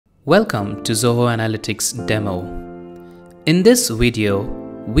Welcome to Zoho Analytics demo. In this video,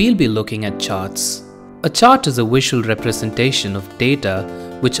 we'll be looking at charts. A chart is a visual representation of data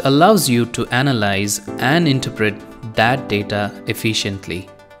which allows you to analyze and interpret that data efficiently.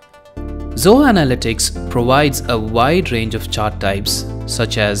 Zoho Analytics provides a wide range of chart types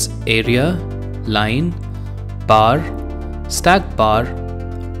such as area, line, bar, stack bar,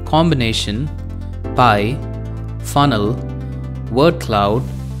 combination, pie, funnel, word cloud,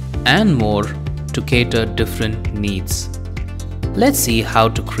 and more to cater different needs. Let's see how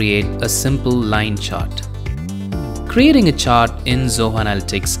to create a simple line chart. Creating a chart in Zoho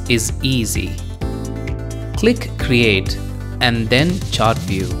Analytics is easy. Click Create and then Chart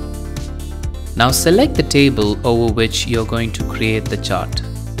View. Now select the table over which you're going to create the chart.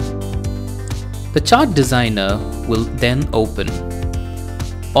 The chart designer will then open.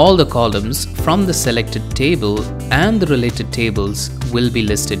 All the columns from the selected table and the related tables will be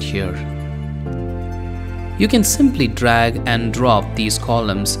listed here. You can simply drag and drop these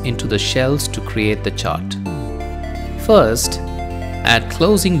columns into the shells to create the chart. First, add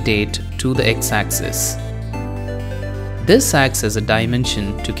closing date to the x-axis. This acts as a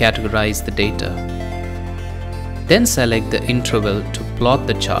dimension to categorize the data. Then select the interval to plot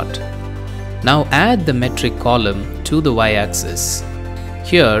the chart. Now add the metric column to the y-axis.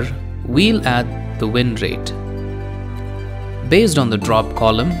 Here, we'll add the win rate. Based on the drop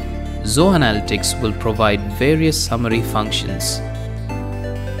column, Zoho Analytics will provide various summary functions.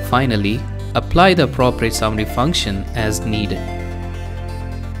 Finally, apply the appropriate summary function as needed.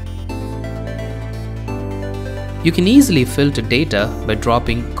 You can easily filter data by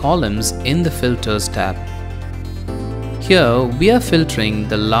dropping columns in the Filters tab. Here, we are filtering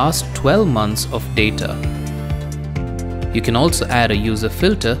the last 12 months of data. You can also add a user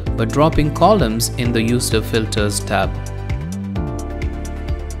filter by dropping columns in the User Filters tab.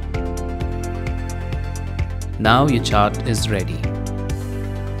 Now your chart is ready.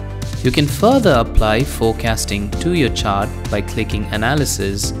 You can further apply forecasting to your chart by clicking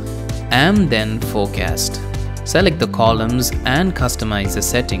Analysis and then Forecast. Select the columns and customize the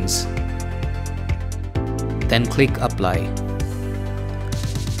settings. Then click Apply.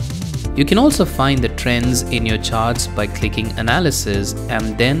 You can also find the trends in your charts by clicking Analysis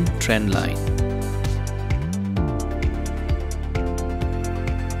and then Trend Line.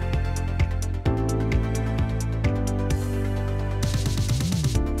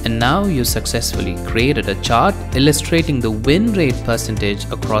 And now you successfully created a chart illustrating the win rate percentage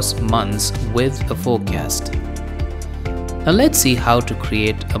across months with a forecast. Now let's see how to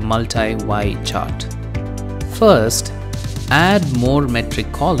create a multi-wide chart. First, add more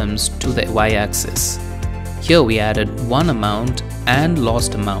metric columns to the y-axis. Here we added won amount and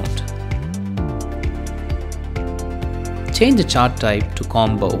lost amount. Change the chart type to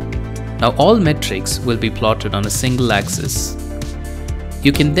combo. Now all metrics will be plotted on a single axis.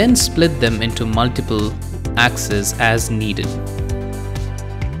 You can then split them into multiple axes as needed.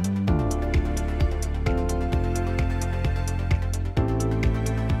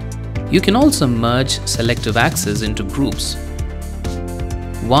 You can also merge selective axes into groups.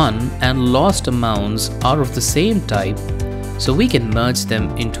 Won and lost amounts are of the same type, so we can merge them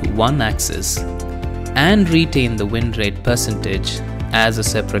into one axis and retain the win rate percentage as a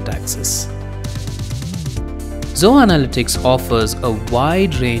separate axis. Zoho Analytics offers a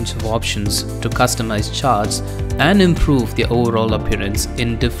wide range of options to customize charts and improve their overall appearance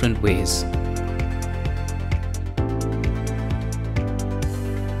in different ways.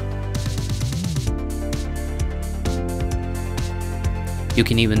 You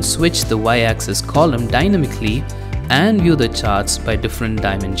can even switch the y-axis column dynamically and view the charts by different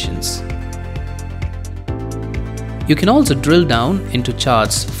dimensions. You can also drill down into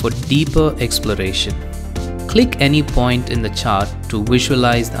charts for deeper exploration. Click any point in the chart to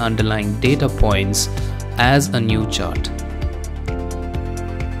visualize the underlying data points as a new chart.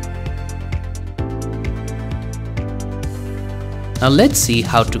 Now let's see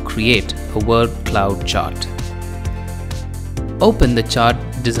how to create a word cloud chart. Open the chart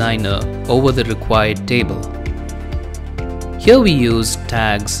designer over the required table. Here we use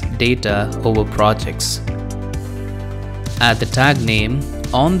tags data over projects. Add the tag name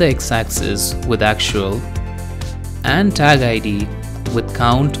on the x-axis with actual and tag ID with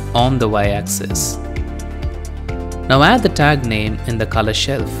count on the y-axis. Now add the tag name in the color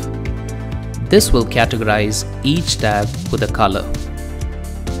shelf. This will categorize each tag with a color.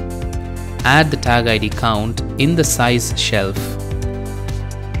 Add the tag ID count in the size shelf.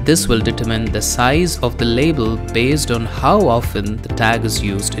 This will determine the size of the label based on how often the tag is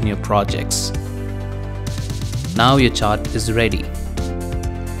used in your projects. Now your chart is ready.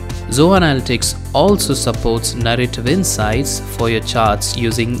 Zoho Analytics also supports narrative insights for your charts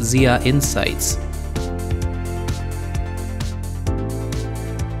using ZIA Insights.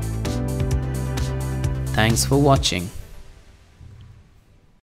 Thanks for watching.